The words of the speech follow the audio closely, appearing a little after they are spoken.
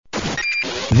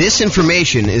This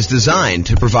information is designed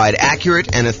to provide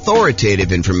accurate and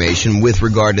authoritative information with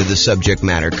regard to the subject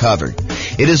matter covered.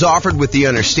 It is offered with the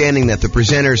understanding that the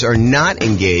presenters are not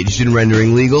engaged in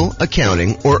rendering legal,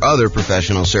 accounting, or other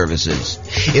professional services.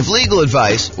 If legal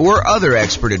advice or other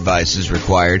expert advice is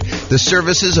required, the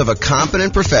services of a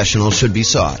competent professional should be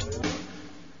sought.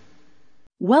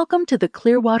 Welcome to the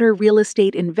Clearwater Real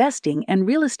Estate Investing and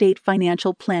Real Estate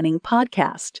Financial Planning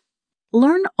podcast.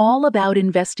 Learn all about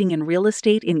investing in real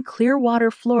estate in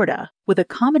Clearwater, Florida, with a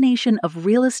combination of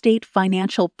real estate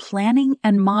financial planning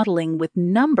and modeling with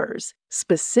numbers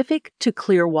specific to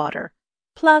Clearwater,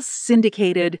 plus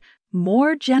syndicated,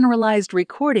 more generalized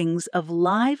recordings of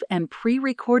live and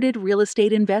pre-recorded real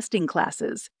estate investing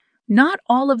classes, not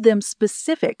all of them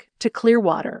specific to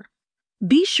Clearwater.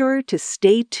 Be sure to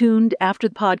stay tuned after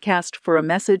the podcast for a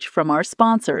message from our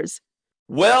sponsors.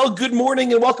 Well, good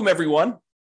morning and welcome, everyone.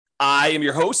 I am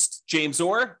your host, James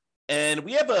Orr, and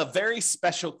we have a very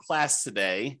special class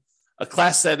today, a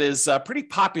class that is pretty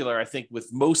popular, I think,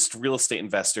 with most real estate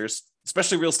investors,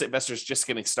 especially real estate investors just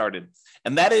getting started.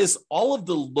 And that is all of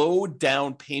the low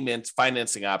down payment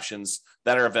financing options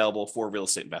that are available for real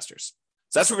estate investors.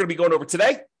 So that's what we're going to be going over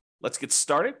today. Let's get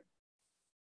started.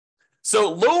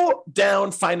 So low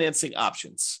down financing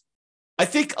options. I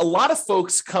think a lot of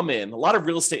folks come in, a lot of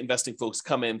real estate investing folks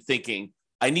come in thinking,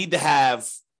 I need to have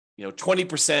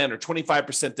 20% or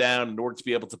 25% down in order to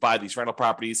be able to buy these rental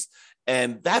properties.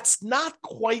 And that's not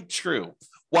quite true.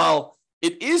 While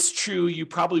it is true, you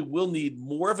probably will need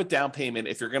more of a down payment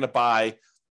if you're going to buy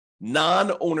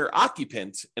non-owner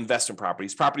occupant investment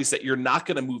properties that you're not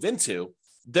going to move into.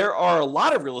 There are a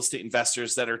lot of real estate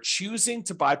investors that are choosing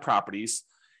to buy properties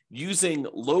using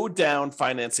low down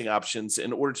financing options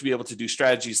in order to be able to do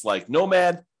strategies like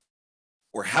nomad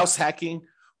or house hacking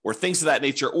or things of that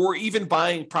nature, or even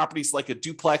buying properties like a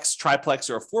duplex, triplex,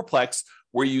 or a fourplex,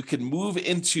 where you can move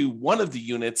into one of the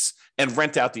units and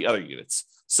rent out the other units.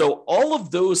 So all of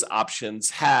those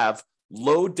options have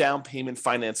low down payment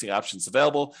financing options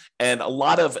available. And a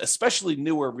lot of, especially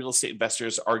newer real estate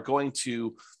investors, are going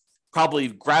to probably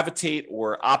gravitate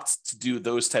or opt to do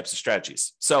those types of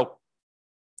strategies. So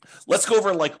let's go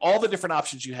over like all the different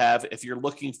options you have if you're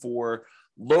looking for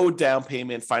low down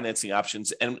payment financing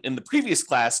options. And in the previous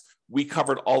class, we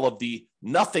covered all of the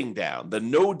nothing down, the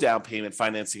no down payment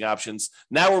financing options.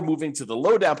 Now we're moving to the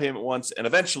low down payment ones. And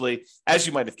eventually, as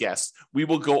you might have guessed, we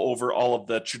will go over all of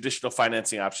the traditional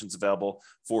financing options available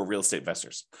for real estate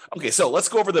investors. Okay, so let's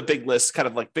go over the big list, kind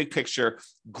of like big picture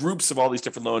groups of all these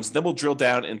different loans. And then we'll drill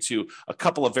down into a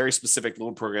couple of very specific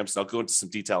loan programs, and I'll go into some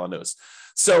detail on those.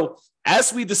 So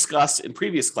as we discussed in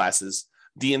previous classes,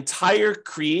 the entire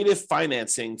creative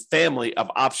financing family of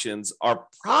options are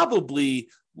probably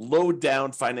low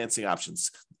down financing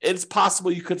options. It's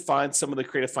possible you could find some of the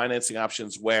creative financing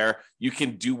options where you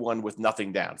can do one with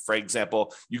nothing down. For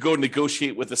example, you go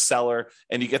negotiate with the seller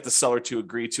and you get the seller to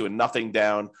agree to a nothing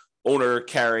down owner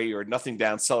carry or nothing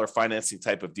down seller financing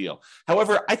type of deal.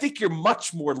 However, I think you're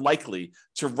much more likely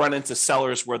to run into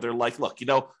sellers where they're like, look,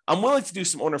 I'm willing to do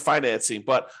some owner financing,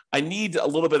 but I need a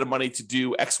little bit of money to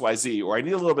do XYZ, or I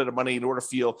need a little bit of money in order to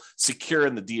feel secure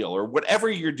in the deal, or whatever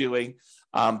you're doing.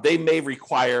 They may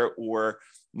require or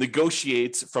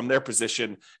negotiate from their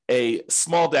position a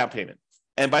small down payment.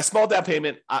 And by small down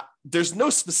payment, there's no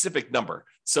specific number.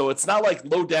 So it's not like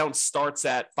low down starts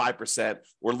at 5%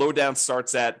 or low down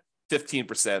starts at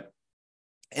 15%.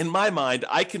 In my mind,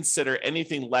 I consider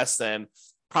anything less than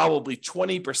probably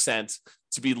 20%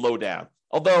 to be low down.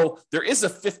 Although there is a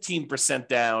 15%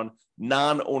 down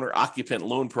non-owner occupant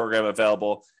loan program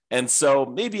available. And so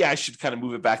maybe I should kind of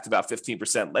move it back to about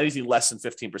 15%. Anything less than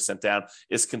 15% down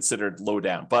is considered low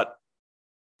down, but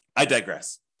I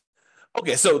digress.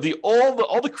 Okay, so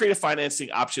all the creative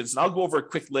financing options, and I'll go over a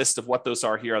quick list of what those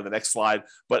are here on the next slide,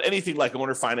 but anything like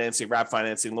owner financing, wrap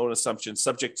financing, loan assumption,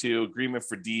 subject to agreement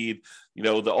for deed,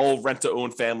 the old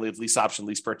rent-to-own family of lease option,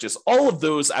 lease purchase, all of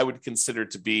those I would consider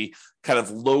to be kind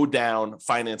of low down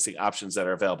financing options that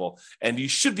are available. And you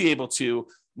should be able to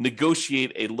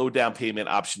negotiate a low down payment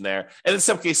option there. And in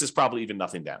some cases, probably even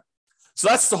nothing down. So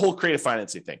that's the whole creative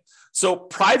financing thing. So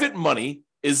private money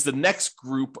is the next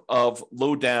group of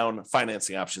low down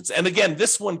financing options. And again,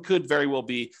 this one could very well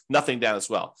be nothing down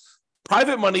as well.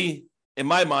 Private money, in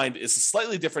my mind, is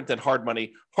slightly different than hard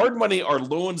money. Hard money are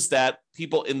loans that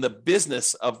people in the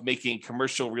business of making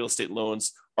commercial real estate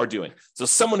loans are doing. So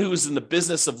someone who is in the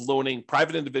business of loaning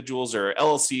private individuals or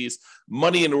LLCs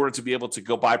money in order to be able to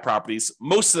go buy properties.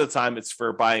 Most of the time it's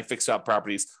for buying fixed out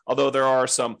properties, although there are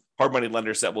some hard money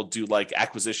lenders that will do like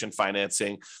acquisition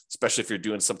financing, especially if you're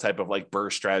doing some type of like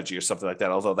BRRRR strategy or something like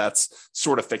that, although that's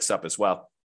sort of fixed up as well.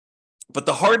 But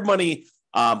the hard money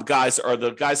guys are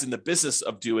the guys in the business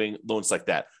of doing loans like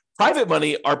that. Private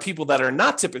money are people that are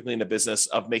not typically in the business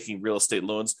of making real estate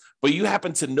loans, but you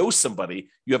happen to know somebody,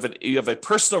 you have a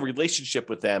personal relationship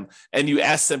with them, and you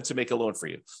ask them to make a loan for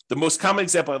you. The most common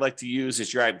example I like to use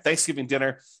is you're at Thanksgiving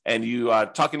dinner and you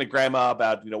talking to grandma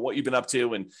about what you've been up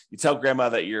to, and you tell grandma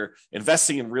that you're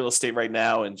investing in real estate right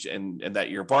now and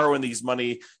that you're borrowing this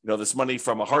money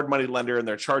from a hard money lender, and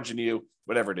they're charging you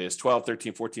whatever it is, 12,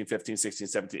 13, 14, 15, 16,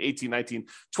 17, 18, 19,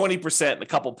 20% and a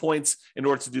couple points in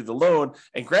order to do the loan.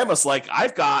 And grandma's like,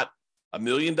 I've got $1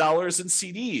 million in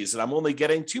CDs and I'm only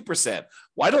getting 2%.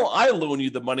 Why don't I loan you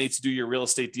the money to do your real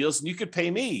estate deals? And you could pay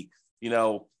me,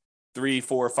 3,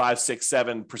 4, 5, 6,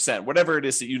 7%, whatever it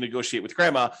is that you negotiate with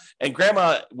grandma. And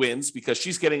grandma wins because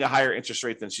she's getting a higher interest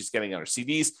rate than she's getting on her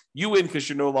CDs. You win because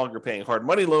you're no longer paying hard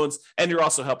money loans and you're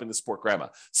also helping to support grandma.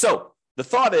 So the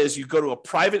thought is you go to a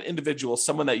private individual,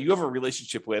 someone that you have a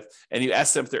relationship with, and you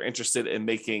ask them if they're interested in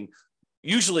making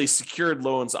usually secured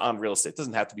loans on real estate. It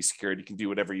doesn't have to be secured. You can do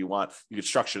whatever you want. You could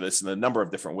structure this in a number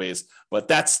of different ways, but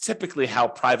that's typically how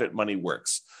private money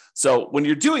works. So when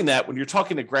you're doing that, when you're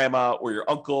talking to grandma or your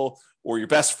uncle or your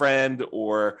best friend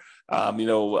or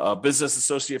a business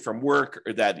associate from work,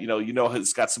 or that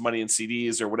has got some money in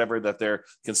CDs or whatever that they're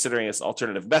considering as an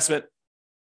alternative investment,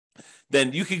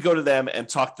 then you can go to them and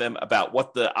talk to them about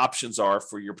what the options are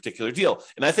for your particular deal.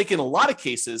 And I think in a lot of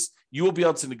cases, you will be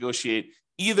able to negotiate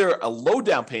either a low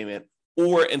down payment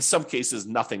or in some cases,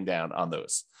 nothing down on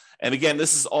those. And again,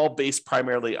 this is all based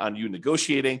primarily on you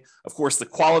negotiating. Of course, the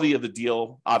quality of the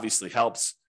deal obviously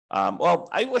helps.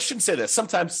 I shouldn't say that.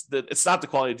 Sometimes it's not the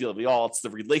quality of the deal at all. It's the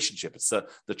relationship. It's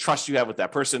the trust you have with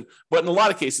that person. But in a lot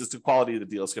of cases, the quality of the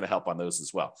deal is going to help on those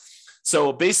as well.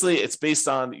 So basically, it's based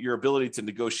on your ability to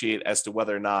negotiate as to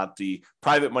whether or not the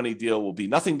private money deal will be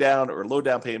nothing down or low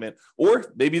down payment,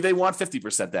 or maybe they want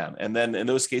 50% down. And then in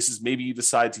those cases, maybe you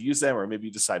decide to use them or maybe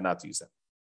you decide not to use them.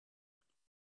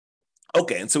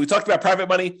 Okay, and so we talked about private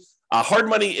money. Hard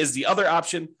money is the other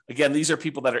option. Again, these are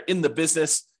people that are in the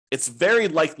business. It's very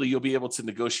likely you'll be able to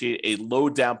negotiate a low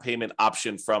down payment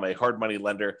option from a hard money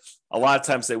lender. A lot of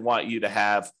times they want you to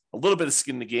have a little bit of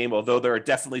skin in the game, although there are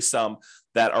definitely some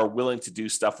that are willing to do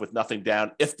stuff with nothing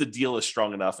down if the deal is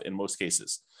strong enough in most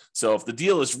cases. So if the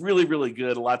deal is really, really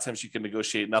good, a lot of times you can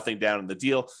negotiate nothing down in the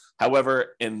deal.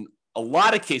 However, in a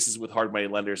lot of cases with hard money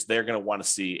lenders, they're going to want to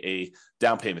see a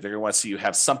down payment. They're going to want to see you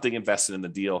have something invested in the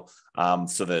deal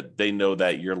so that they know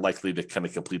that you're likely to kind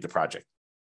of complete the project.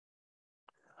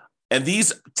 And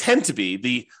these tend to be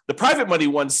the private money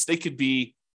ones. They could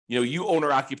be, you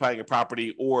owner occupying a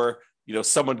property, or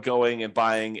someone going and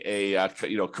buying a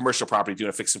commercial property, doing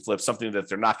a fix and flip, something that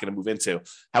they're not going to move into.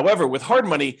 However, with hard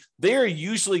money, they're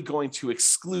usually going to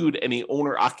exclude any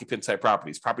owner occupant type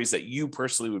properties that you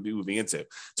personally would be moving into.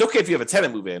 It's okay if you have a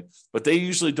tenant move in, but they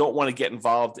usually don't want to get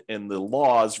involved in the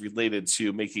laws related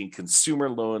to making consumer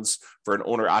loans for an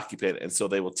owner occupant. And so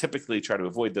they will typically try to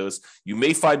avoid those. You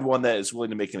may find one that is willing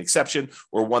to make an exception,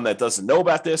 or one that doesn't know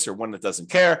about this, or one that doesn't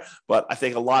care. But I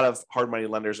think a lot of hard money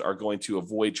lenders are going to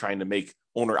avoid trying to make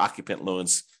owner occupant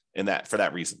loans for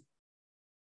that reason.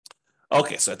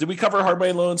 Okay, so did we cover hard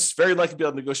money loans? Very likely to be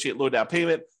able to negotiate low down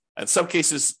payment. In some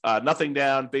cases, nothing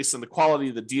down based on the quality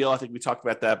of the deal. I think we talked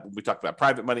about that when we talked about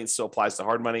private money. It still applies to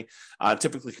hard money,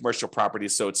 typically commercial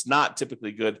properties. So it's not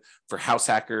typically good for house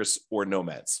hackers or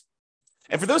nomads.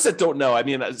 And for those that don't know,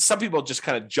 some people just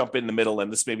kind of jump in the middle,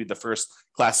 and this may be the first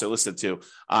class they're listed to.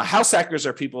 House hackers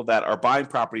are people that are buying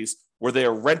properties where they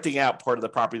are renting out part of the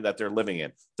property that they're living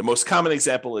in. The most common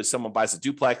example is someone buys a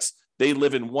duplex. They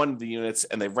live in one of the units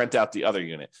and they rent out the other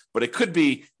unit. But it could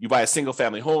be you buy a single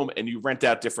family home and you rent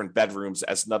out different bedrooms,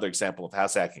 as another example of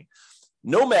house hacking.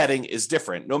 Nomading is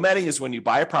different. Nomading is when you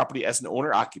buy a property as an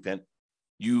owner occupant.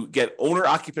 You get owner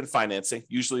occupant financing,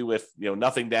 usually with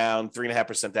nothing down,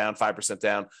 3.5% down, 5%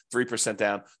 down, 3%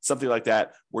 down, something like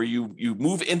that, where you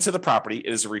move into the property.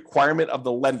 It is a requirement of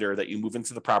the lender that you move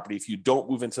into the property. If you don't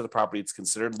move into the property, it's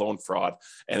considered loan fraud,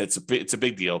 and it's a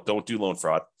big deal. Don't do loan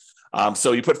fraud.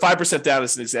 So you put 5% down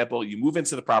as an example. You move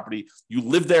into the property. You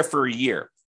live there for a year.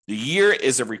 The year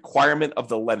is a requirement of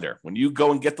the lender. When you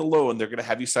go and get the loan, they're going to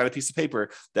have you sign a piece of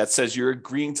paper that says you're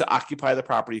agreeing to occupy the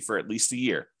property for at least a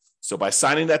year. So by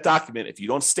signing that document, if you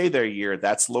don't stay there a year,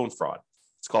 that's loan fraud.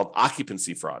 It's called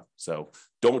occupancy fraud. So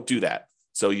don't do that.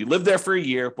 So you live there for a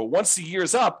year, but once the year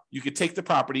is up, you can take the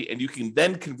property and you can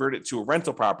then convert it to a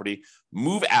rental property,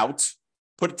 move out,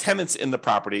 put tenants in the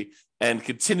property, and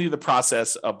continue the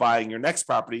process of buying your next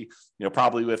property,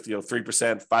 probably with 3%,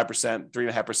 5%,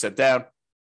 3.5% down.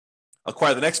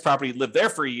 Acquire the next property, live there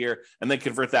for a year, and then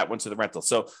convert that one to the rental.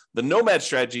 So the nomad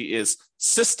strategy is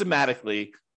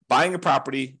systematically buying a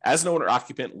property as an owner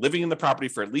occupant, living in the property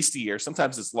for at least a year.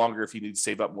 Sometimes it's longer if you need to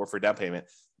save up more for a down payment.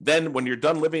 Then when you're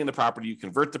done living in the property, you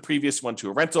convert the previous one to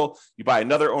a rental, you buy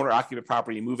another owner occupant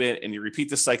property, you move in, and you repeat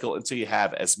the cycle until you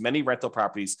have as many rental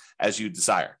properties as you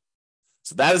desire.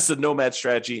 So that is the nomad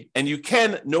strategy. And you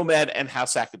can nomad and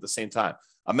house hack at the same time.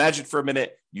 Imagine for a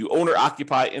minute, you owner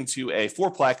occupy into a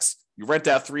fourplex, you rent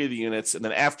out 3 of the units, and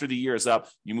then after the year is up,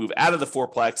 you move out of the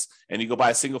fourplex and you go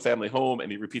buy a single family home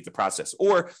and you repeat the process.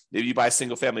 Or maybe you buy a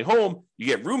single family home, you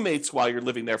get roommates while you're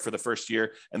living there for the first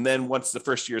year. And then once the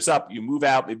first year is up, you move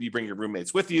out, maybe you bring your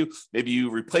roommates with you, maybe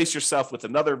you replace yourself with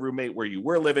another roommate where you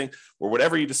were living or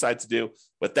whatever you decide to do.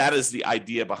 But that is the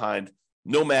idea behind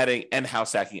nomading and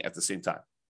house hacking at the same time.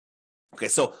 Okay,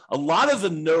 so a lot of the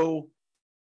no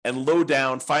and low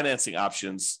down financing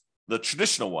options, the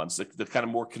traditional ones, the kind of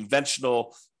more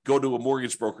conventional, go to a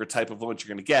mortgage broker type of loans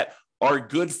you're going to get, are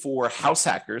good for house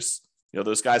hackers. You know,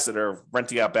 those guys that are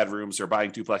renting out bedrooms or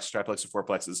buying duplexes, triplexes, or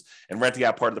fourplexes and renting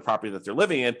out part of the property that they're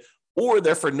living in, or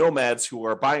they're for nomads who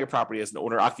are buying a property as an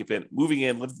owner occupant, moving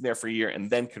in, living there for a year, and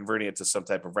then converting it to some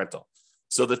type of rental.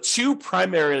 So the two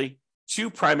primary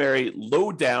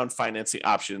low down financing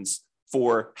options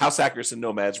for house hackers and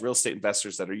nomads, real estate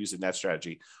investors that are using that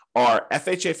strategy, are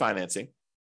FHA financing.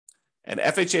 And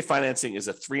FHA financing is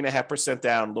a 3.5%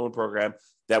 down loan program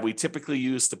that we typically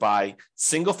use to buy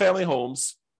single family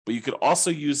homes, but you could also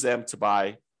use them to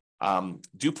buy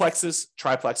duplexes,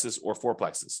 triplexes, or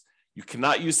fourplexes. You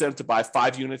cannot use them to buy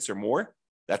 5 units or more.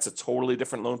 That's a totally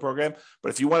different loan program. But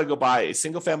if you want to go buy a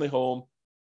single family home,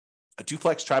 a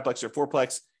duplex, triplex, or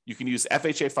fourplex, you can use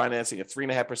FHA financing, a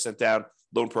 3.5% down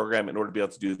loan program, in order to be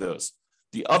able to do those.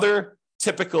 The other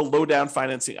typical low down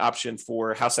financing option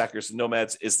for house hackers and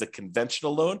nomads is the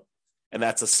conventional loan, and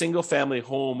that's a single family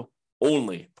home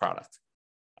only product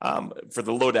for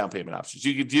the low down payment options.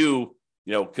 You could do,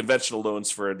 conventional loans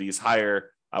for these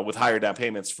higher with higher down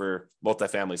payments for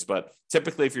multifamilies, but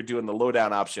typically if you're doing the low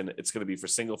down option, it's going to be for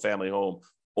single family home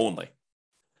only.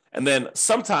 And then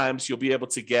sometimes you'll be able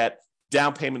to get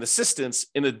down payment assistance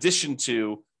in addition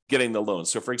to getting the loan.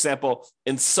 So for example,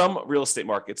 in some real estate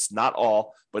markets, not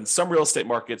all, but in some real estate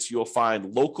markets, you'll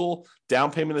find local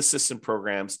down payment assistance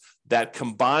programs that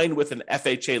combine with an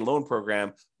FHA loan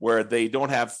program where they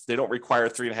don't require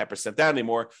 3.5% down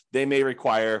anymore. They may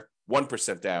require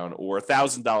 1% down or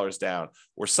 $1,000 down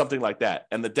or something like that.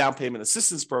 And the down payment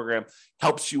assistance program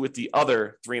helps you with the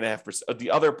other 3.5%,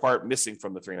 the other part missing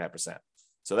from the 3.5%.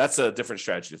 So that's a different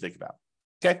strategy to think about.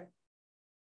 Okay.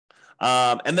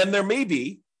 And then there may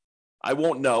be, I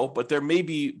won't know, but there may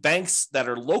be banks that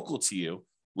are local to you,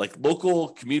 like local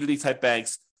community type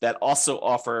banks that also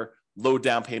offer low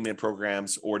down payment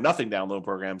programs or nothing down loan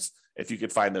programs, if you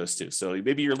could find those too. So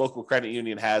maybe your local credit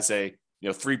union has a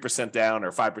 3% down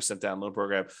or 5% down loan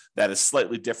program that is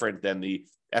slightly different than the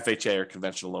FHA or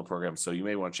conventional loan program. So you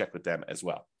may want to check with them as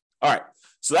well. All right.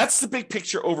 So that's the big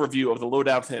picture overview of the low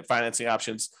down financing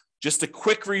options. Just a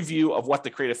quick review of what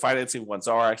the creative financing ones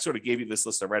are. I sort of gave you this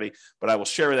list already, but I will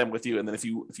share them with you. And then if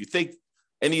you think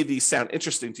any of these sound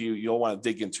interesting to you, you'll want to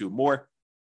dig into more.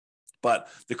 But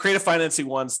the creative financing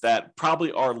ones that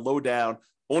probably are low down: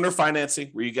 owner financing,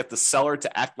 where you get the seller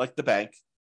to act like the bank.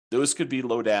 Those could be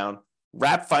low down.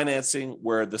 Wrap financing,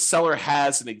 where the seller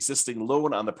has an existing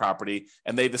loan on the property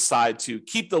and they decide to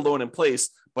keep the loan in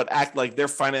place, but act like they're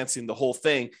financing the whole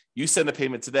thing. You send a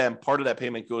payment to them. Part of that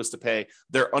payment goes to pay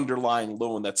their underlying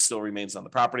loan that still remains on the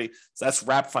property. So that's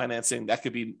wrap financing. That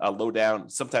could be a low down,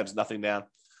 sometimes nothing down.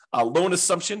 Loan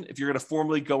assumption, if you're going to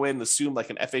formally go in and assume like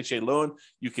an FHA loan,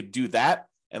 you could do that.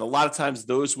 And a lot of times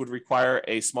those would require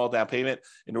a small down payment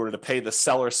in order to pay the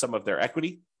seller some of their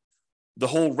equity. The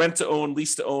whole rent to own,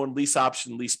 lease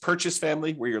option, lease purchase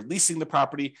family, where you're leasing the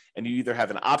property and you either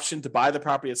have an option to buy the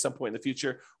property at some point in the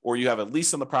future, or you have a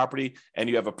lease on the property and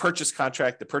you have a purchase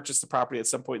contract to purchase the property at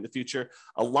some point in the future.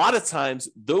 A lot of times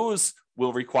those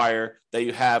will require that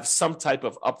you have some type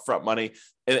of upfront money.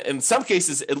 And in some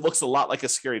cases, it looks a lot like a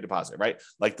security deposit, right?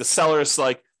 Like the seller is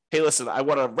like, hey, listen, I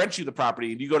want to rent you the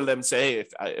property. And you go to them and say, hey,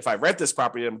 if I rent this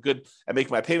property, I'm good at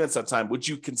making my payments on time. Would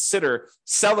you consider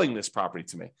selling this property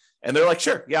to me? And they're like,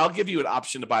 sure, yeah, I'll give you an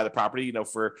option to buy the property,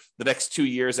 for the next 2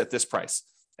 years at this price.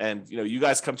 And, you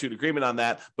guys come to an agreement on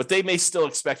that, but they may still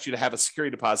expect you to have a security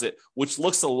deposit, which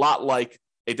looks a lot like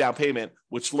a down payment,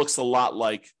 which looks a lot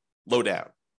like low down.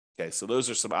 Okay. So those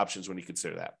are some options when you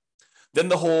consider that. Then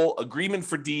the whole agreement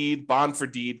for deed, bond for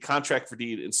deed, contract for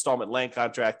deed, installment land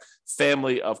contract,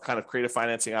 family of kind of creative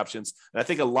financing options. And I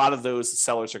think a lot of those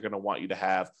sellers are going to want you to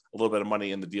have a little bit of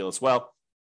money in the deal as well.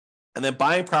 And then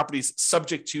buying properties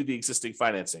subject to the existing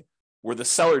financing, where the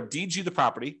seller deeds you the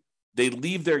property, they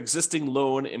leave their existing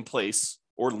loan in place,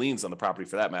 or liens on the property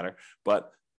for that matter,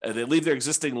 but they leave their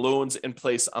existing loans in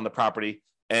place on the property,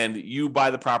 and you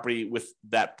buy the property with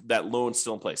that loan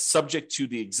still in place, subject to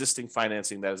the existing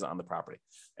financing that is on the property.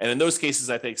 And in those cases,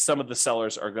 I think some of the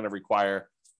sellers are going to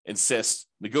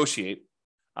negotiate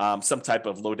some type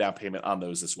of low down payment on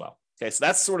those as well. Okay, so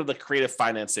that's sort of the creative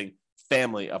financing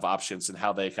family of options and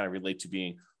how they kind of relate to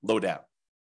being low down.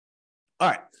 All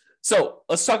right, so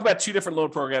let's talk about two different loan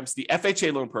programs, the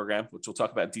FHA loan program, which we'll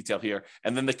talk about in detail here,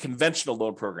 and then the conventional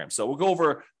loan program. So we'll go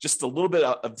over just a little bit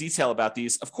of detail about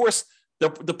these. Of course, the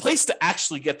place to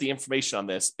actually get the information on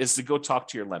this is to go talk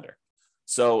to your lender.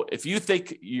 So if you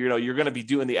think you're going to be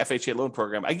doing the FHA loan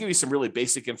program, I give you some really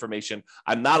basic information.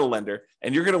 I'm not a lender,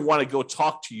 and you're going to want to go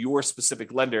talk to your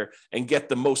specific lender and get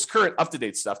the most current,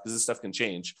 up-to-date stuff, because this stuff can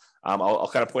change. I'll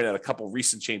kind of point out a couple of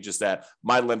recent changes that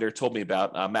my lender told me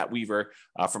about. Matt Weaver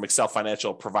from Excel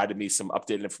Financial provided me some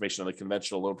updated information on the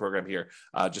conventional loan program here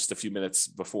just a few minutes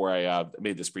before I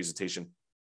made this presentation.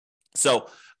 So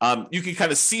you can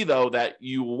kind of see, though, that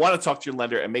you want to talk to your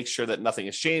lender and make sure that nothing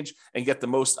has changed and get the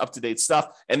most up-to-date stuff.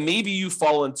 And maybe you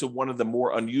fall into one of the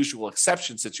more unusual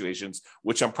exception situations,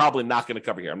 which I'm probably not going to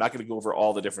cover here. I'm not going to go over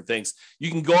all the different things.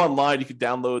 You can go online, you can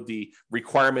download the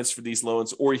requirements for these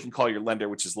loans, or you can call your lender,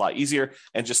 which is a lot easier,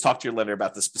 and just talk to your lender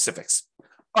about the specifics.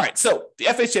 All right, so the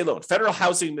FHA loan, Federal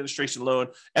Housing Administration loan,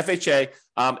 FHA,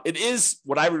 it is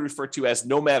what I would refer to as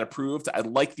nomad approved. I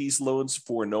like these loans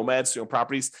for nomads who own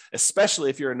properties, especially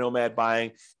if you're a nomad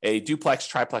buying a duplex,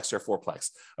 triplex, or fourplex.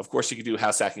 Of course, you can do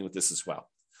house hacking with this as well.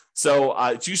 So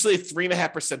it's usually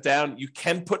 3.5% down. You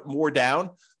can put more down.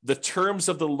 The terms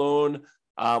of the loan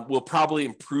will probably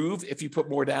improve if you put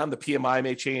more down. The PMI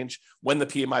may change when the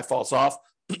PMI falls off.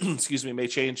 May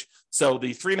change. So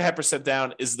the 3.5%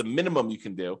 down is the minimum you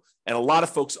can do. And a lot of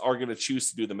folks are going to choose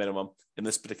to do the minimum in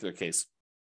this particular case.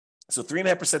 So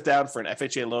 3.5% down for an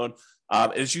FHA loan.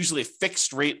 It is usually a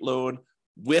fixed rate loan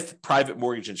with private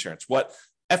mortgage insurance, what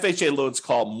FHA loans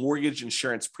call mortgage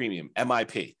insurance premium,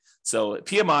 MIP. So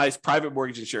PMI is private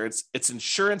mortgage insurance. It's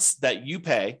insurance that you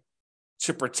pay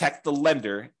to protect the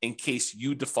lender in case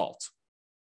you default.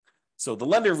 So the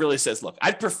lender really says, look,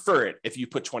 I'd prefer it if you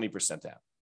put 20% down.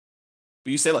 But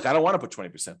you say, look, I don't want to put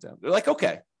 20% down. They're like,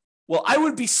 okay, well, I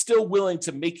would be still willing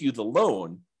to make you the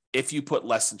loan if you put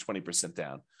less than 20%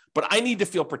 down, but I need to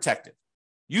feel protected.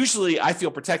 Usually I feel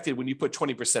protected when you put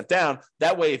 20% down.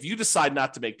 That way, if you decide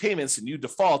not to make payments and you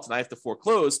default and I have to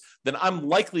foreclose, then I'm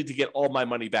likely to get all my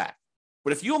money back.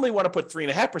 But if you only want to put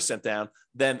 3.5% down,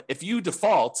 then if you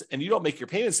default and you don't make your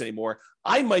payments anymore,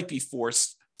 I might be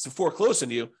forced to foreclose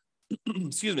on you,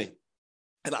 excuse me,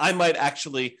 and I might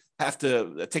actually have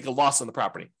to take a loss on the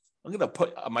property. I'm going to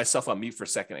put myself on mute for a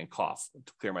second and cough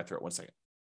to clear my throat. 1 second.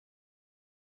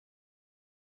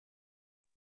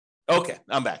 Okay,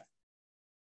 I'm back.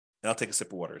 And I'll take a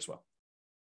sip of water as well.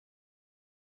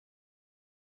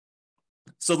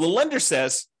 So the lender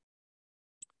says,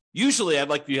 usually I'd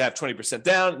like you to have 20%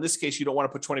 down. In this case, you don't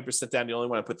want to put 20% down. You only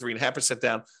want to put 3.5%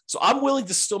 down. So I'm willing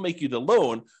to still make you the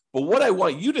loan. But what I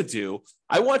want you to do,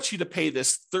 I want you to pay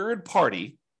this third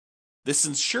party, this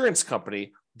insurance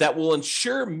company that will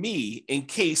insure me in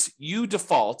case you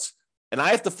default and I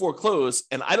have to foreclose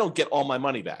and I don't get all my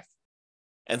money back.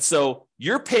 And so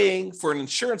you're paying for an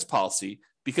insurance policy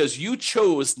because you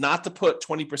chose not to put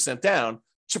 20% down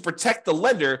to protect the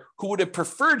lender who would have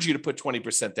preferred you to put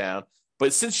 20% down.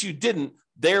 But since you didn't,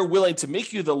 they're willing to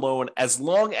make you the loan as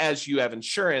long as you have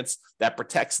insurance that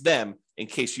protects them in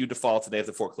case you default and they have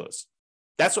to foreclose.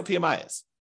 That's what PMI is.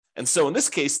 And so in this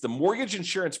case, the mortgage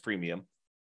insurance premium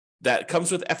that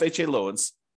comes with FHA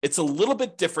loans, it's a little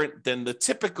bit different than the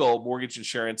typical mortgage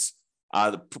insurance,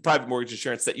 the private mortgage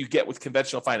insurance that you get with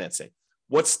conventional financing.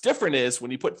 What's different is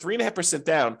when you put 3.5%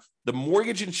 down, the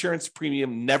mortgage insurance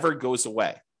premium never goes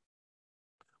away.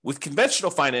 With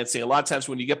conventional financing, a lot of times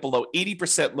when you get below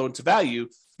 80% loan to value,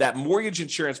 that mortgage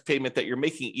insurance payment that you're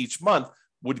making each month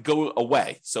would go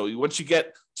away. So once you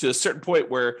get to a certain point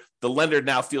where the lender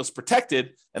now feels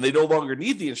protected and they no longer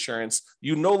need the insurance,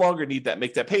 you no longer need that,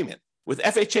 make that payment. With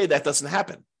FHA, that doesn't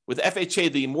happen. With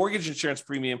FHA, the mortgage insurance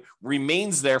premium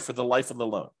remains there for the life of the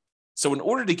loan. So in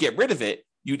order to get rid of it,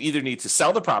 you'd either need to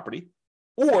sell the property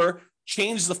or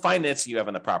change the financing you have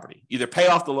on the property, either pay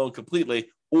off the loan completely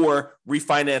or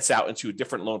refinance out into a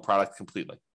different loan product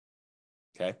completely.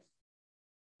 Okay.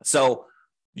 So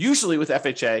usually with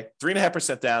FHA,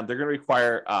 3.5% down, they're going to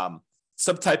require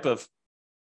some type of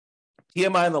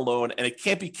PMI on the loan, and it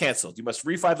can't be canceled. You must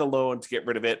refi the loan to get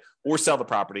rid of it or sell the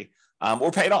property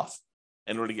or pay it off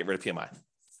in order to get rid of PMI.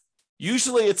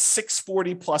 Usually it's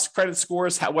 640 plus credit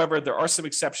scores. However, there are some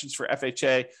exceptions for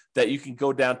FHA that you can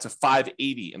go down to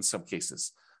 580 in some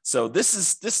cases. So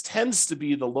this tends to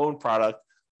be the loan product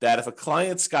that if a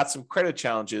client's got some credit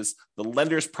challenges, the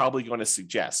lender's probably going to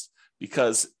suggest,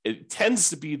 because it tends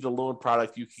to be the loan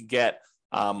product you can get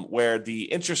where the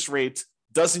interest rate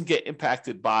doesn't get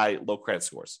impacted by low credit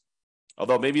scores.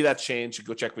 Although maybe that's changed, you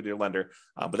go check with your lender,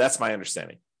 but that's my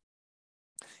understanding.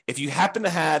 If you happen to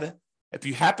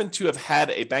have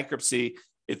had a bankruptcy,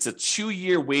 it's a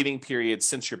 2-year waiting period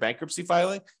since your bankruptcy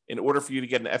filing in order for you to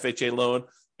get an FHA loan.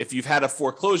 If you've had a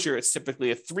foreclosure, it's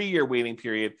typically a 3-year waiting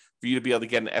period for you to be able to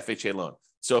get an FHA loan.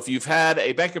 So if you've had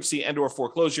a bankruptcy and or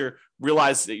foreclosure,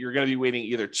 realize that you're going to be waiting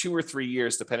either 2 or 3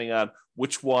 years, depending on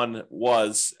which one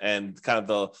was and kind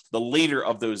of the later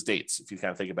of those dates, if you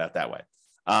kind of think about it that way.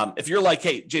 If you're like,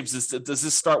 hey, James, does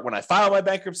this start when I file my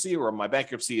bankruptcy, or my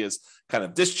bankruptcy is kind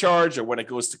of discharged, or when it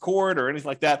goes to court or anything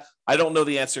like that? I don't know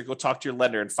the answer. Go talk to your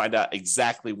lender and find out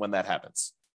exactly when that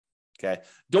happens. Okay.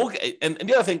 And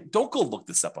the other thing, don't go look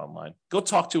this up online. Go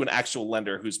talk to an actual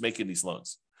lender who's making these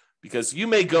loans, because you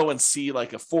may go and see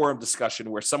like a forum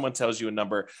discussion where someone tells you a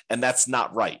number and that's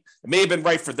not right. It may have been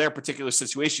right for their particular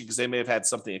situation because they may have had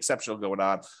something exceptional going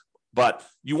on, but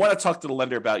you want to talk to the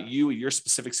lender about your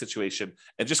specific situation,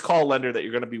 and just call a lender that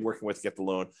you're going to be working with to get the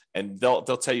loan, and they'll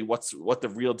tell you what the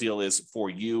real deal is for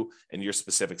you and your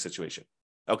specific situation.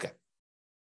 Okay.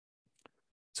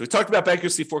 So we talked about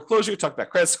bankruptcy, foreclosure, we talked about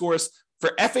credit scores. For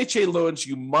FHA loans,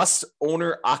 you must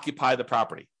owner occupy the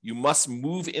property. You must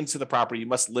move into the property. You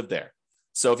must live there.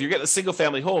 So if you're getting a single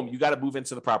family home, you got to move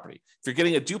into the property. If you're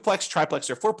getting a duplex, triplex,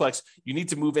 or fourplex, you need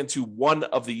to move into one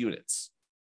of the units.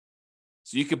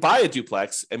 So you could buy a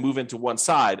duplex and move into one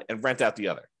side and rent out the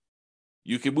other.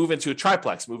 You can move into a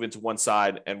triplex, move into one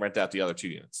side and rent out the other 2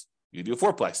 units. You can do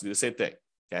a fourplex, do the same thing.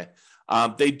 Okay.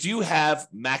 They do have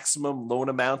maximum loan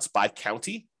amounts by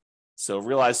county. So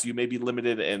realize you may be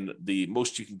limited in the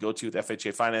most you can go to with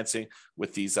FHA financing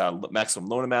with these maximum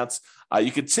loan amounts.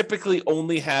 You can typically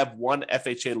only have one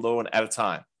FHA loan at a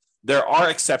time. There are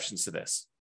exceptions to this.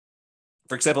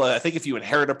 For example, I think if you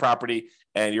inherit a property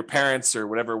and your parents or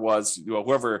whatever it was,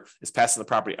 whoever is passing the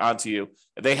property onto you,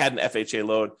 if they had an FHA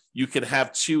loan, you can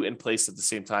have 2 in place at the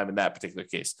same time in that particular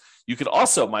case. You could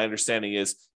also, my understanding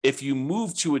is, if you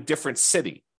move to a different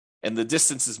city and the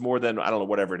distance is more than, I don't know,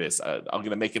 whatever it is, I'm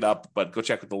going to make it up, but go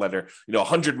check with the lender,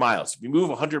 100 miles. If you move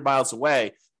 100 miles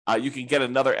away, you can get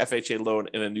another FHA loan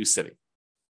in a new city.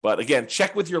 But again,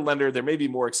 check with your lender. There may be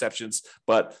more exceptions,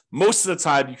 but most of the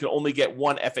time you can only get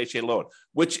one FHA loan,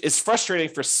 which is frustrating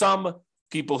for some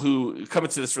people who come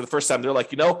into this for the first time. They're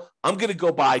like, I'm going to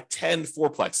go buy 10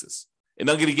 fourplexes and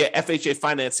I'm going to get FHA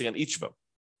financing on each of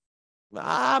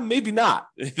them. Maybe not.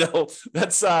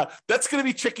 That's going to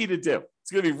be tricky to do.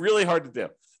 It's going to be really hard to do.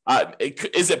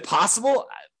 Is it possible?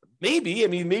 Maybe. I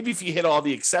mean, maybe if you hit all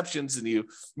the exceptions and you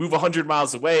move 100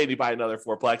 miles away and you buy another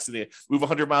fourplex, and you move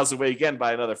 100 miles away again,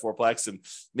 buy another fourplex, and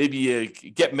maybe you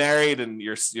get married and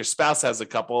your spouse has a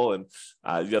couple and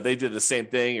they did the same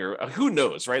thing, or who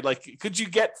knows, right? Like, could you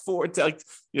get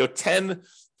 10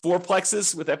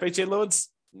 fourplexes with FHA loans?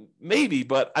 Maybe,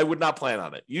 but I would not plan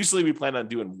on it. Usually we plan on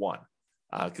doing one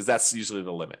because that's usually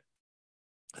the limit.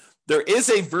 There is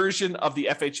a version of the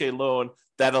FHA loan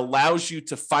that allows you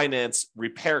to finance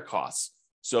repair costs.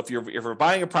 So if you're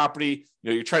buying a property,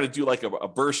 you're trying to do like a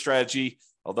BRRRR strategy,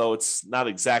 although it's not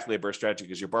exactly a BRRRR strategy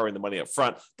because you're borrowing the money up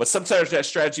front, but sometimes that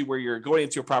strategy where you're going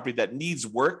into a property that needs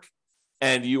work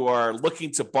and you are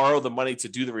looking to borrow the money to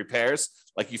do the repairs.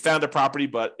 Like you found a property,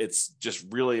 but it's just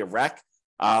really a wreck.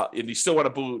 And you still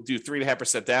want to do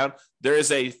 3.5% down. There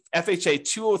is a FHA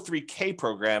 203K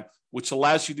program, which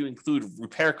allows you to include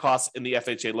repair costs in the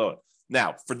FHA loan.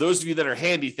 Now, for those of you that are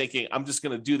handy thinking, I'm just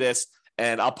going to do this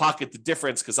and I'll pocket the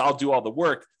difference because I'll do all the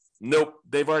work. Nope,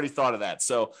 they've already thought of that.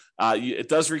 So it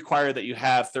does require that you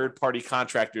have third-party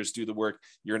contractors do the work.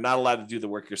 You're not allowed to do the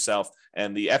work yourself.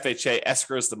 And the FHA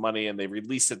escrows the money and they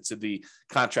release it to the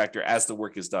contractor as the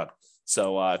work is done.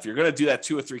 So if you're going to do that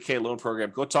 203K loan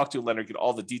program, go talk to a lender, get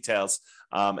all the details,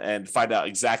 and find out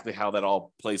exactly how that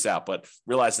all plays out. But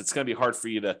realize it's going to be hard for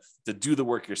you to do the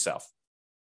work yourself.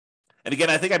 And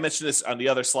again, I think I mentioned this on the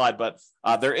other slide, but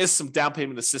there is some down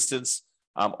payment assistance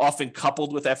often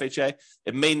coupled with FHA.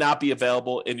 It may not be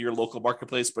available in your local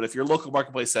marketplace, but if your local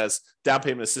marketplace has down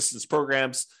payment assistance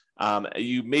programs,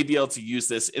 you may be able to use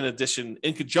this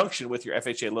in conjunction with your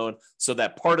FHA loan so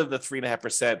that part of the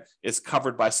 3.5% is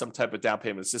covered by some type of down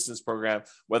payment assistance program,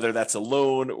 whether that's a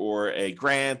loan or a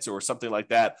grant or something like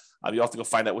that. You'll have to go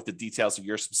find out what the details of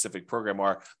your specific program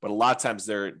are, but a lot of times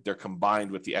they're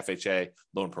combined with the FHA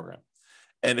loan program.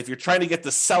 And if you're trying to get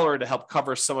the seller to help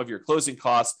cover some of your closing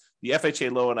costs, the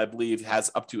FHA loan, I believe, has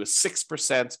up to a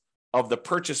 6% of the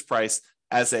purchase price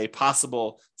as a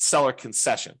possible seller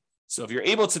concession. So if you're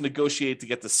able to negotiate to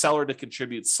get the seller to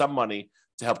contribute some money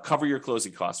to help cover your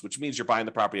closing costs, which means you're buying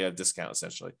the property at a discount,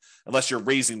 essentially, unless you're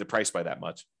raising the price by that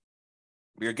much.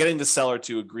 You're getting the seller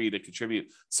to agree to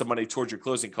contribute some money towards your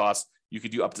closing costs. You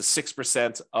could do up to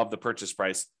 6% of the purchase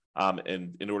price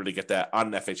in order to get that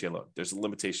on an FHA loan. There's a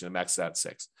limitation to max out at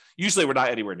 6. Usually we're not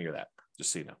anywhere near that,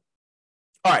 just so you know.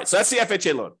 All right, so that's the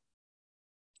FHA loan.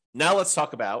 Now let's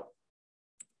talk about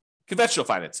conventional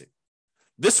financing.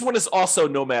 This one is also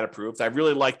Nomad approved. I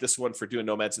really like this one for doing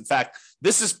Nomads. In fact,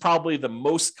 this is probably the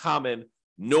most common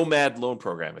Nomad loan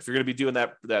program. If you're going to be doing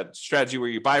that strategy where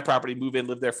you buy a property, move in,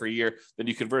 live there for a year, then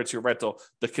you convert it to a rental,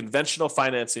 the conventional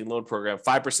financing loan program,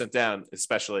 5% down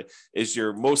especially, is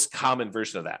your most common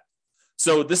version of that.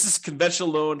 So this is conventional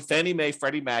loan, Fannie Mae,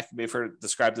 Freddie Mac, you may have heard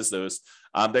described as those.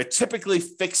 They're typically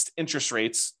fixed interest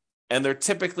rates, and they're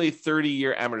typically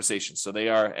 30-year amortization. So they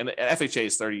are, and FHA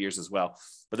is 30 years as well,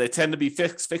 but they tend to be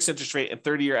fixed interest rate and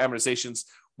 30-year amortizations.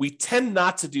 We tend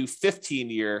not to do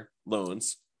 15-year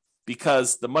loans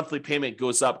because the monthly payment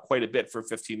goes up quite a bit for a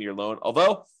 15-year loan.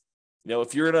 Although,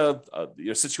 if you're in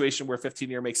a situation where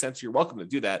 15-year makes sense, you're welcome to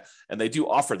do that. And they do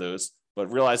offer those,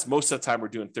 but realize most of the time we're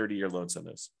doing 30-year loans on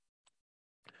those.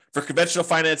 For conventional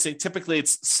financing, typically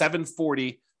it's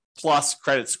 740 plus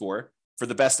credit score for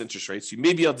the best interest rates. You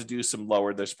may be able to do some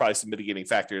lower. There's probably some mitigating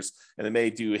factors, and they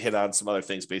may do hit on some other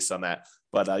things based on that.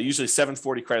 But usually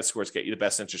 740 credit scores get you the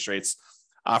best interest rates.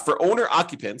 For owner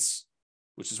occupants,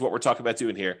 which is what we're talking about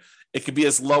doing here, it could be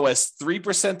as low as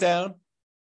 3% down,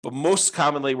 but most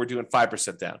commonly we're doing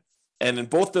 5% down. And in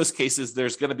both those cases,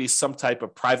 there's going to be some type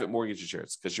of private mortgage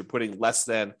insurance because you're putting less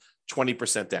than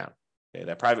 20% down. Okay,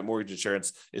 that private mortgage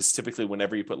insurance is typically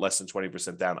whenever you put less than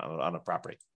 20% down on a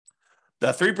property. The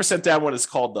 3% down one is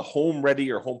called the Home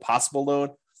Ready or Home Possible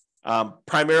loan.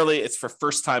 Primarily, it's for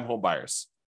first-time home buyers.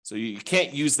 So you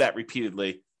can't use that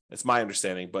repeatedly. That's my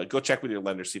understanding, but go check with your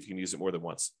lender, see if you can use it more than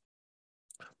once.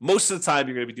 Most of the time,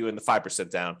 you're going to be doing the 5%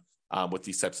 down with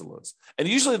these types of loans. And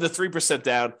usually the 3%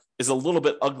 down is a little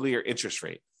bit uglier interest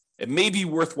rate. It may be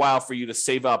worthwhile for you to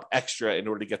save up extra in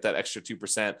order to get that extra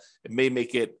 2%. It may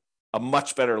make it a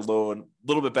much better loan, a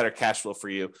little bit better cash flow for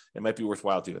you. It might be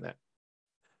worthwhile doing that.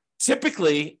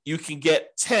 Typically, you can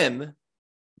get 10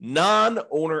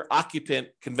 non-owner occupant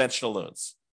conventional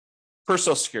loans per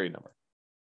Social Security number.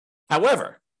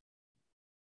 However,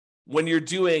 when you're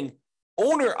doing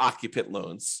owner occupant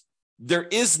loans, there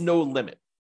is no limit.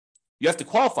 You have to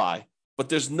qualify, but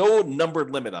there's no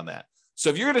numbered limit on that. So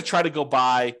if you're going to try to go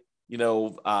buy,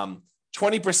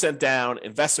 20% down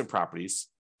investment properties,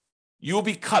 you will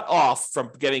be cut off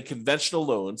from getting conventional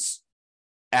loans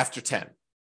after 10.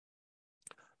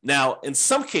 Now, in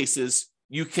some cases,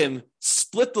 you can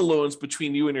split the loans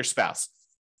between you and your spouse.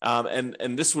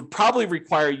 And this would probably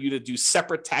require you to do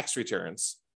separate tax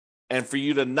returns and for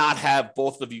you to not have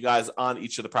both of you guys on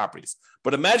each of the properties.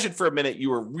 But imagine for a minute you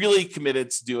were really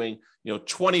committed to doing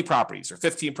 20 properties or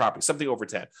 15 properties, something over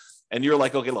 10. And you're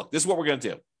like, okay, look, this is what we're going to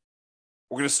do.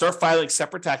 We're going to start filing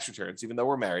separate tax returns, even though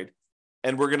we're married.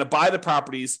 And we're going to buy the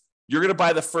properties. You're going to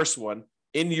buy the first one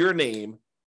in your name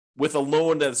with a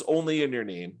loan that is only in your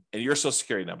name and your Social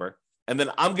Security number. And then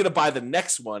I'm going to buy the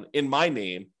next one in my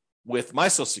name with my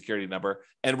Social Security number.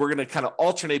 And we're going to kind of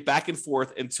alternate back and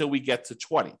forth until we get to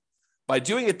 20. By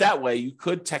doing it that way, you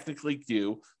could technically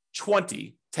do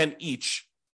 10 each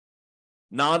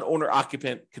non-owner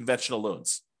occupant conventional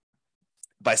loans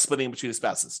by splitting between the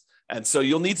spouses. And so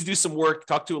you'll need to do some work,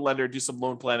 talk to a lender, do some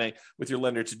loan planning with your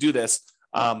lender to do this.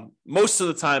 Most of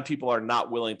the time, people are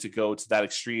not willing to go to that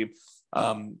extreme.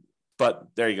 But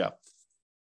there you go.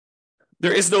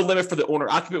 There is no limit for the owner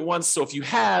occupant ones. So if you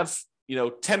have,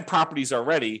 10 properties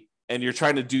already and you're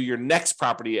trying to do your next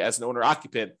property as an owner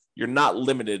occupant, you're not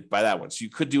limited by that one. So you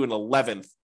could do an 11th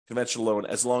conventional loan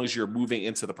as long as you're moving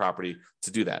into the property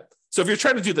to do that. So if you're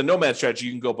trying to do the Nomad strategy,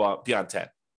 you can go beyond 10.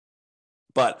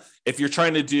 But if you're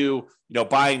trying to do,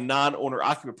 buying non-owner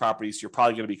occupant properties, you're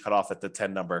probably going to be cut off at the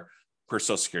 10 number per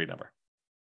Social Security number.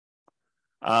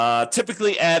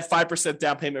 Typically add 5%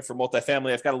 down payment for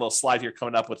multifamily. I've got a little slide here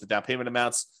coming up with the down payment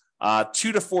amounts.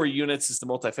 2 to 4 units is the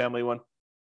multifamily one.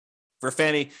 For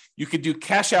Fannie, you could do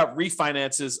cash out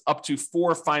refinances up to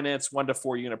 4 finance 1 to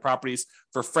 4 unit properties.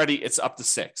 For Freddie, it's up to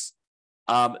 6.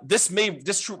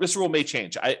 This rule may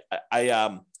change.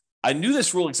 I knew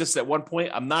this rule existed at one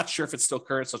point. I'm not sure if it's still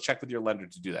current, so check with your lender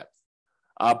to do that.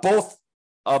 Both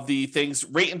of the things,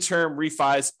 rate and term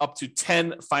refis up to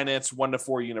 10 finance 1 to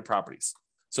 4 unit properties.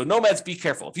 So Nomads, be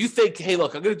careful. If you think, hey,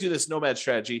 look, I'm going to do this Nomad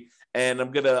strategy and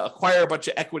I'm going to acquire a bunch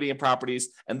of equity in properties,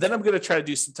 and then I'm going to try to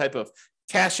do some type of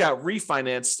cash out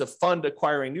refinance to fund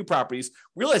acquiring new properties,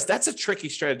 realize that's a tricky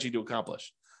strategy to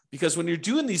accomplish. Because when you're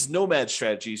doing these nomad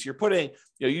strategies, you're putting,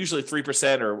 usually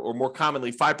 3% or more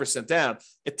commonly 5% down.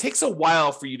 It takes a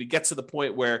while for you to get to the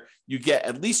point where you get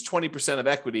at least 20% of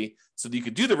equity so that you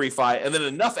could do the refi, and then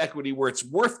enough equity where it's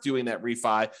worth doing that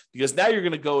refi, because now you're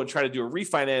going to go and try to do a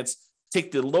refinance,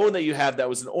 take the loan that you have that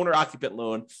was an owner-occupant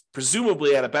loan,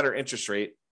 presumably at a better interest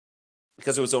rate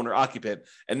because it was owner-occupant,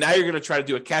 and now you're going to try to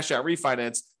do a cash-out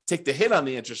refinance, take the hit on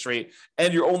the interest rate,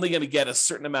 and you're only going to get a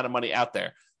certain amount of money out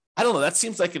there. I don't know. That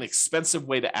seems like an expensive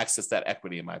way to access that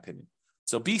equity, in my opinion.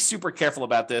 So be super careful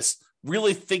about this.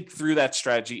 Really think through that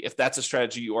strategy if that's a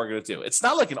strategy you are going to do. It's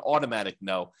not like an automatic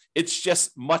no. It's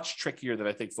just much trickier than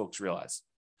I think folks realize.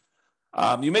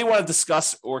 You may want to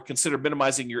discuss or consider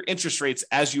minimizing your interest rates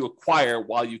as you acquire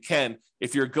while you can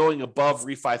if you're going above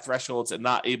refi thresholds and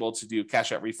not able to do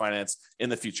cash out refinance in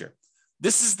the future.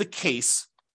 This is the case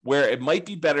where it might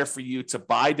be better for you to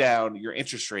buy down your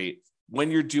interest rate when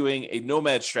you're doing a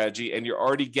nomad strategy and you're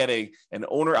already getting an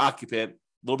owner-occupant, a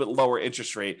little bit lower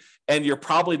interest rate, and you're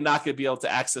probably not going to be able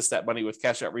to access that money with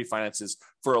cash-out refinances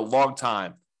for a long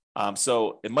time.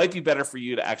 So it might be better for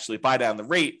you to actually buy down the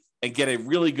rate and get a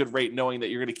really good rate knowing that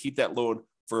you're going to keep that loan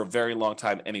for a very long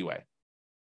time anyway.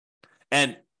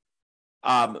 And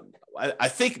I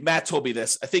think Matt told me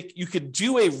this. I think you could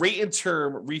do a rate and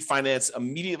term refinance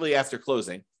immediately after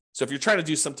closing. So if you're trying to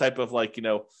do some type of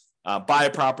buy a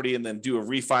property and then do a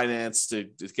refinance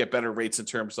to get better rates in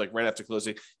terms right after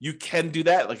closing, you can do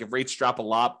that. Like if rates drop a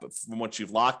lot from what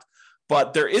you've locked,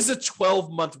 but there is a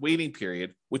 12-month waiting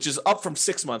period, which is up from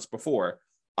 6 months before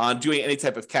on doing any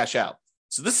type of cash out.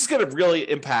 So this is going to really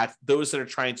impact those that are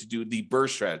trying to do the BRRRR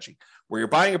strategy, where you're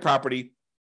buying a property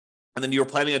and then you're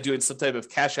planning on doing some type of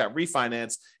cash out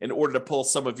refinance in order to pull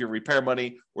some of your repair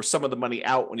money or some of the money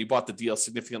out when you bought the deal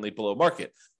significantly below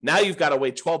market. Now you've got to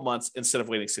wait 12 months instead of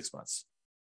waiting 6 months.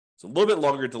 So a little bit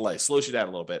longer delay, slows you down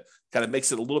a little bit, kind of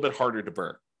makes it a little bit harder to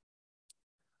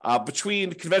BRRRR.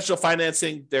 Between conventional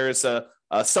financing, there is a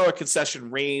seller concession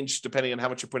range, depending on how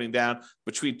much you're putting down,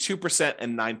 between 2%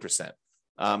 and 9%.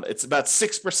 It's about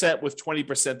 6% with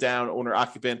 20% down owner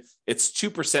occupant. It's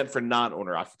 2% for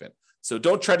non-owner occupant. So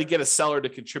don't try to get a seller to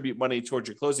contribute money towards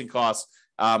your closing costs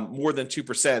more than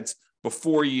 2%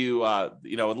 before you,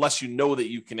 unless you know that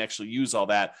you can actually use all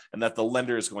that and that the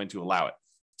lender is going to allow it.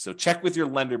 So check with your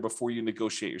lender before you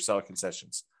negotiate your seller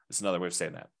concessions. That's another way of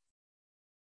saying that.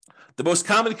 The most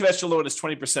common conventional loan is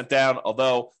 20% down,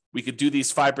 although we could do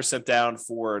these 5% down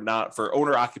for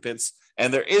owner occupants,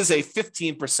 and there is a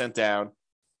 15% down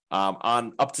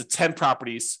on up to 10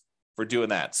 properties for doing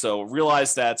that. So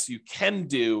realize that you can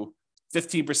do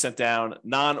 15% down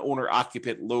non-owner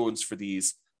occupant loans for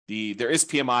these. There is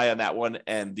PMI on that one,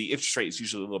 and the interest rate is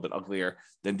usually a little bit uglier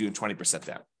than doing 20%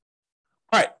 down.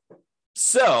 All right,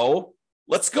 so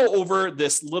let's go over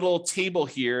this little table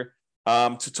here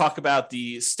to talk about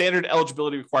the standard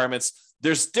eligibility requirements.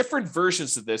 There's different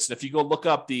versions of this, and if you go look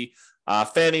up the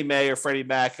Fannie Mae or Freddie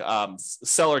Mac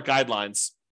seller guidelines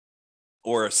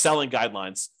or selling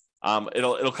guidelines,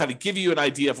 it'll kind of give you an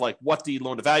idea of what the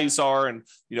loan to values are, and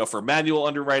for manual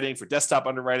underwriting, for desktop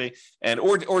underwriting, and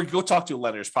or go talk to a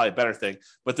lender is probably a better thing.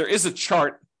 But there is a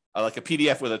chart, like a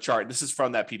PDF with a chart. This is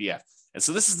from that PDF, and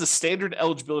so this is the standard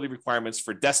eligibility requirements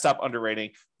for desktop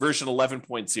underwriting version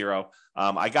 11.0.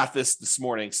 I got this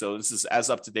morning, so this is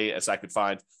as up to date as I could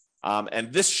find,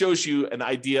 and this shows you an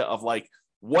idea of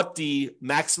what the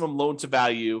maximum loan to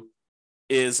value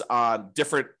is on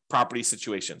different property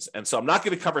situations. And so I'm not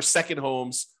going to cover second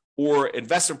homes or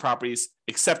investment properties,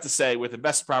 except to say with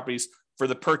investment properties, for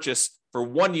the purchase for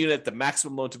one unit, the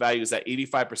maximum loan to value is at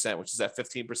 85%, which is that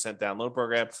 15% down loan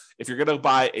program. If you're going to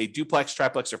buy a duplex,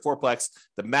 triplex, or fourplex,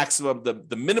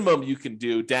 the minimum you can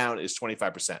do down is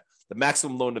 25%. The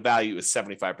maximum loan to value is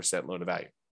 75% loan to value.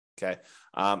 Okay.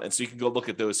 And so you can go look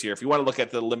at those here. If you want to look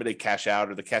at the limited cash out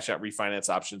or the cash out refinance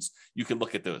options, you can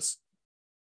look at those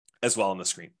as well on the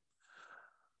screen.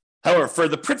 However, for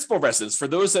the principal residents, for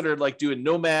those that are doing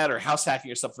nomad or house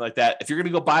hacking or something like that, if you're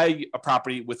going to go buy a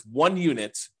property with one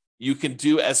unit, you can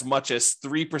do as much as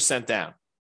 3% down.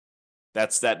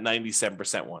 That's that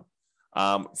 97% one.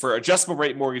 For adjustable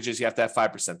rate mortgages, you have to have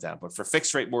 5% down. But for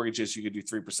fixed rate mortgages, you could do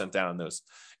 3% down on those.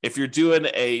 If you're doing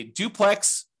a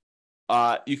duplex,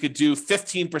 you could do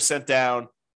 15% down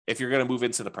if you're going to move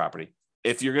into the property.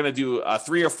 If you're going to do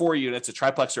 3 or 4 units, a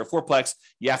triplex or a fourplex,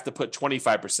 you have to put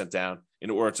 25% down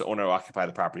in order to own or occupy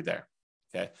the property there.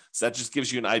 Okay, so that just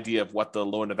gives you an idea of what the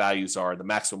loan to values are, the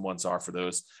maximum ones are for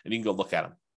those, and you can go look at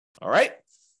them. All right.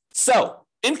 So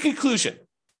in conclusion,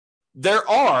 there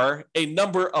are a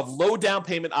number of low down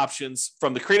payment options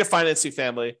from the creative financing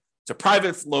family to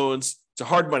private loans, to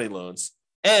hard money loans.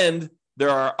 And there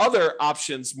are other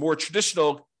options, more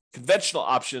traditional, conventional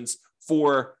options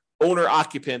for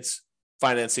owner-occupant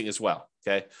financing as well,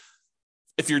 okay?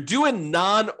 If you're doing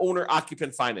non-owner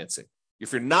occupant financing,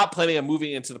 if you're not planning on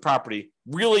moving into the property,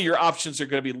 really your options are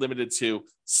going to be limited to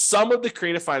some of the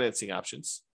creative financing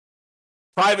options,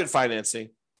 private financing,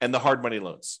 and the hard money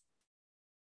loans,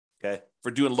 okay,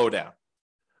 for doing low down.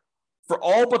 For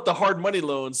all but the hard money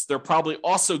loans, there are probably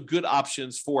also good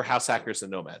options for house hackers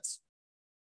and nomads.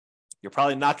 You're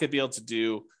probably not going to be able to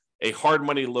do a hard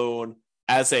money loan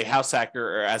as a house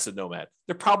hacker or as a nomad.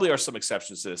 There probably are some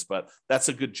exceptions to this, but that's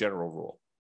a good general rule.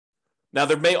 Now,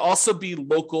 there may also be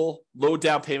local low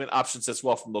down payment options as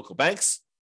well from local banks,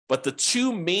 but the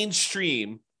two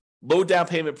mainstream low down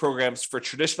payment programs for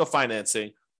traditional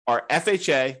financing are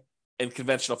FHA and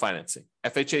conventional financing.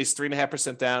 FHA is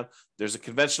 3.5% down. There's a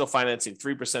conventional financing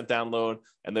 3% down loan,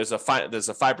 and there's a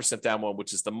 5% down one,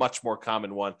 which is the much more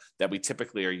common one that we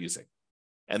typically are using.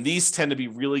 And these tend to be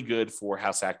really good for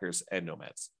house hackers and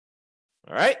nomads.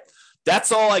 All right,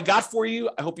 that's all I got for you.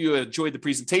 I hope you enjoyed the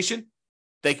presentation.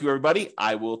 Thank you, everybody.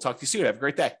 I will talk to you soon. Have a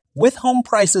great day. With home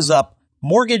prices up,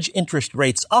 mortgage interest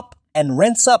rates up, and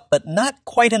rents up, but not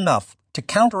quite enough to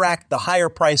counteract the higher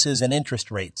prices and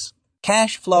interest rates,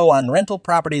 cash flow on rental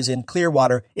properties in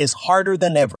Clearwater is harder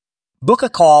than ever. Book a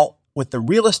call with the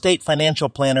Real Estate Financial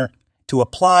Planner to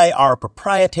apply our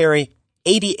proprietary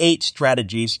 88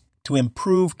 strategies to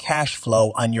improve cash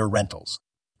flow on your rentals.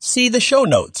 See the show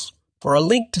notes for a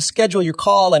link to schedule your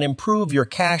call and improve your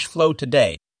cash flow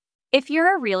today. If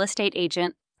you're a real estate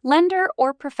agent, lender,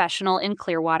 or professional in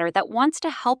Clearwater that wants to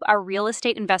help our real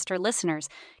estate investor listeners,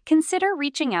 consider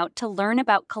reaching out to learn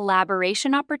about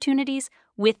collaboration opportunities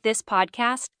with this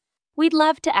podcast. We'd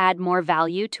love to add more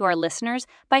value to our listeners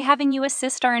by having you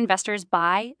assist our investors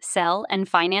buy, sell, and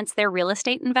finance their real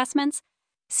estate investments.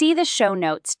 See the show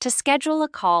notes to schedule a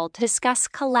call to discuss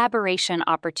collaboration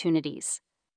opportunities.